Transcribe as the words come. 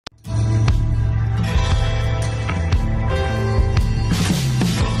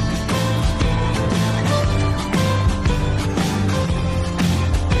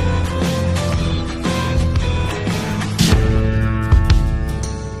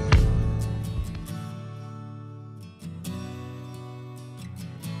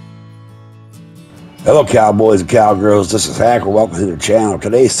Hello, cowboys and cowgirls. This is Hacker. Welcome to the channel.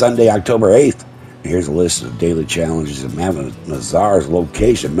 Today's Sunday, October 8th. Here's a list of daily challenges at Madam Nazar's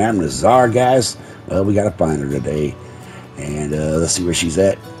location. Madam Nazar, guys. Well, we got to find her today. And let's see where she's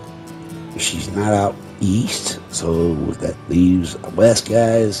at. She's not out east, so that leaves west,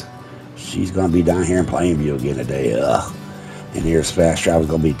 guys. She's going to be down here in Plainview again today. And here's fast travel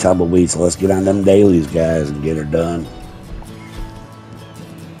going to be Tumbleweed. So let's get on them dailies, guys, and get her done.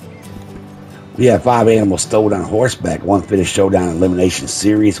 We have 5 animals stolen on horseback, 1 finished showdown elimination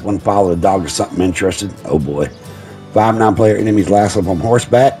series, 1 follow the dog or something interesting. Oh boy. 5 non-player enemies last up on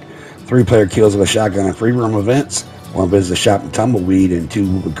horseback, 3 player kills with a shotgun in free room events, 1 visits a shop in Tumbleweed, and 2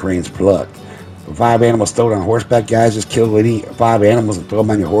 whooping cranes plucked. For 5 animals stolen on horseback, guys, just kill any 5 animals and throw them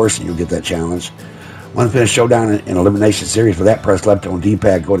on your horse and you'll get that challenge. 1 finished showdown in elimination series. For that, press left on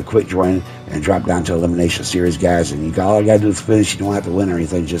D-pad, go to quick join, and drop down to elimination series, guys. And all you gotta do is finish. You don't have to win or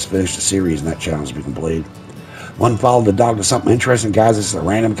anything. Just finish the series, and that challenge will be completed. 1 follow the dog to something interesting, guys. This is a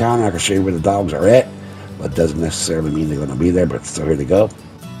random count. I can show you where the dogs are at, but it doesn't necessarily mean they're going to be there. But so here they go.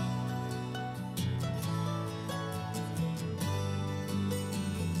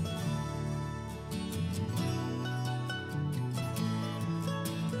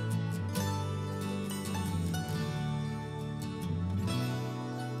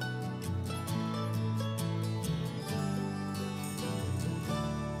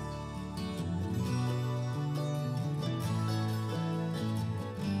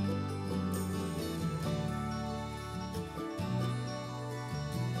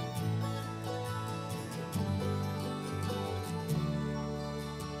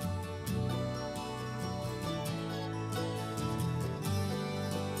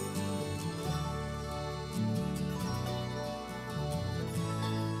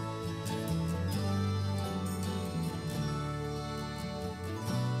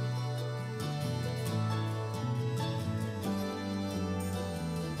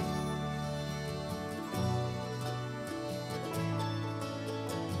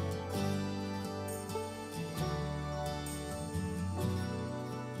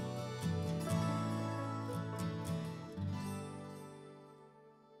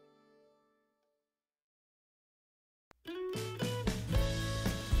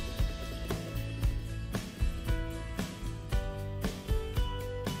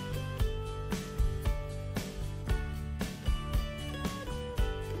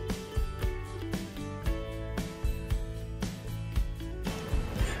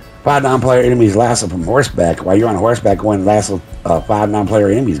 Five non-player enemies last up from horseback. While you're on horseback, go and last 5 non-player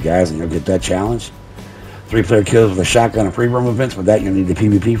enemies, guys, and you'll get that challenge. 3 player kills with a shotgun and free roam events. For that, you'll need the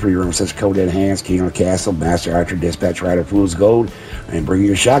PvP free room, such as Code Enhanced, King of the Castle, Master Archer, Dispatch Rider, Fool's Gold, and bring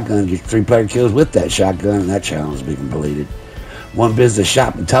your shotgun. Get 3 player kills with that shotgun, and that challenge will be completed. 1 business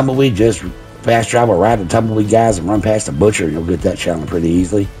shop in Tumbleweed. Just fast travel, ride the Tumbleweed, guys, and run past the butcher, and you'll get that challenge pretty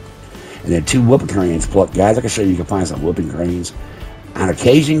easily. And then 2 whooping cranes plucked, guys. I can show you can find some whooping cranes. On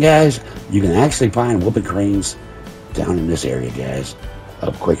occasion, guys, you can actually find whooping cranes down in this area, guys.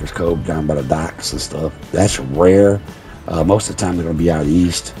 Up Quaker's Cove, down by the docks and stuff. That's rare. Most of the time, they're going to be out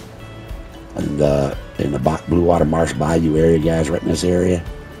east. And in the Blue Water Marsh Bayou area, guys, right in this area.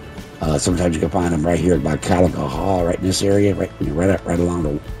 Sometimes you can find them right here by Calico Hall, right in this area, right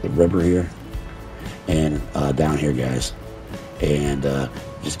along the river here. And down here, guys. And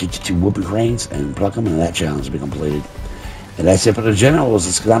just get you 2 whooping cranes and pluck them, and that challenge will be completed. And that's it for the generals.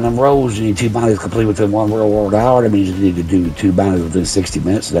 Let's get on them rolls. You need 2 bounties complete within 1 real world hour. That means you need to do 2 bounties within 60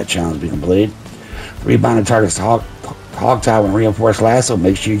 minutes. So that challenge will be completed. 3 bounty targets to hog tie and reinforced lasso.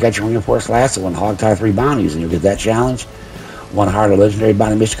 Make sure you got your reinforced lasso and hog tie 3 bounties, and you'll get that challenge. 1 heart of legendary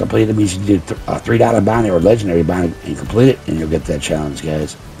bounty mission completed. That means you do a $3 bounty or legendary bounty and complete it, and you'll get that challenge,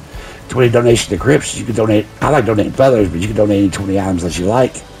 guys. 20 donations to crypts. You can donate. I like donating feathers, but you can donate any 20 items that you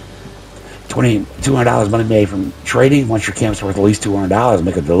like. $200 money made from trading. Once your camp's worth at least $200,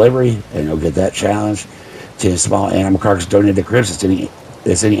 make a delivery, and you'll get that challenge. 10 small animal carcasses donated to crypts.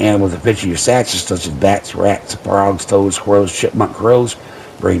 It's any animal that fits in your sacks, such as bats, rats, frogs, toads, squirrels, chipmunk, crows.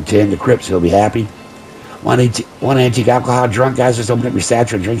 Bring 10 to crypts. He'll be happy. 1 antique alcohol drunk, guys. Just open up your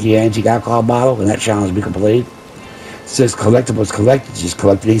satchel and drink your antique alcohol bottle, and that challenge will be completed. 6 collectibles collected. Just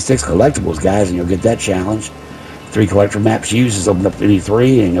collect these 6 collectibles, guys, and you'll get that challenge. 3 collector maps used. Just open up any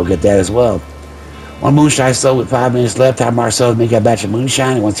 3, and you'll get that as well. 1 moonshine sold with 5 minutes left. Time Marcel to make a batch of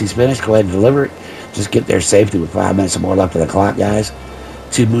moonshine, and once he's finished, go ahead and deliver it. Just get there safely with 5 minutes or more left of the clock, guys.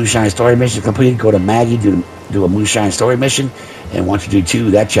 2 moonshine story missions completed. Go to Maggie, do a moonshine story mission, and once you do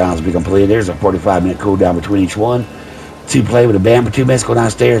 2, that challenge will be completed. There's a 45-minute cooldown between each one. 2 play with a band for 2 minutes. Go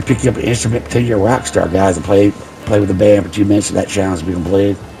downstairs, pick you up an instrument, pretend you're a rock star, guys, and play with the band for 2 minutes, and that challenge will be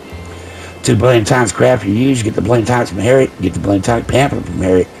completed. 2 billion times craft you use, you get the billion times from Harriet, you get the billion times pamphlet from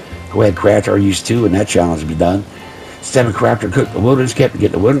Harriet. Go ahead, craft or use 2, and that challenge will be done. 7 craft or cook the wilderness kit, you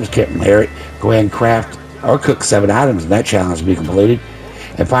get the wilderness kit from Harriet. Go ahead and craft or cook 7 items, and that challenge will be completed.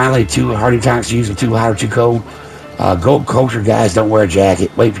 And finally, 2 hardy tanks to use and 2 hot or 2 cold. Gold culture guys, don't wear a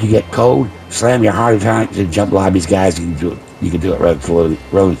jacket. Wait till you get cold. Slam your hardy tank to jump lobbies, guys. You can do it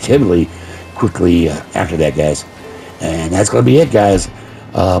relatively quickly after that, guys. And that's going to be it, guys.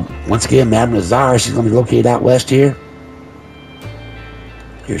 Once again, Madam Nazar, she's going to be located out west here.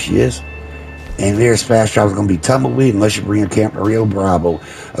 Here she is. And there's fast travel is going to be tumbleweed unless you bring a camp to Rio Bravo.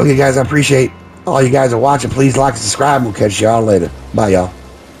 Okay, guys, I appreciate all you guys are watching. Please like and subscribe. We'll catch y'all later. Bye, y'all.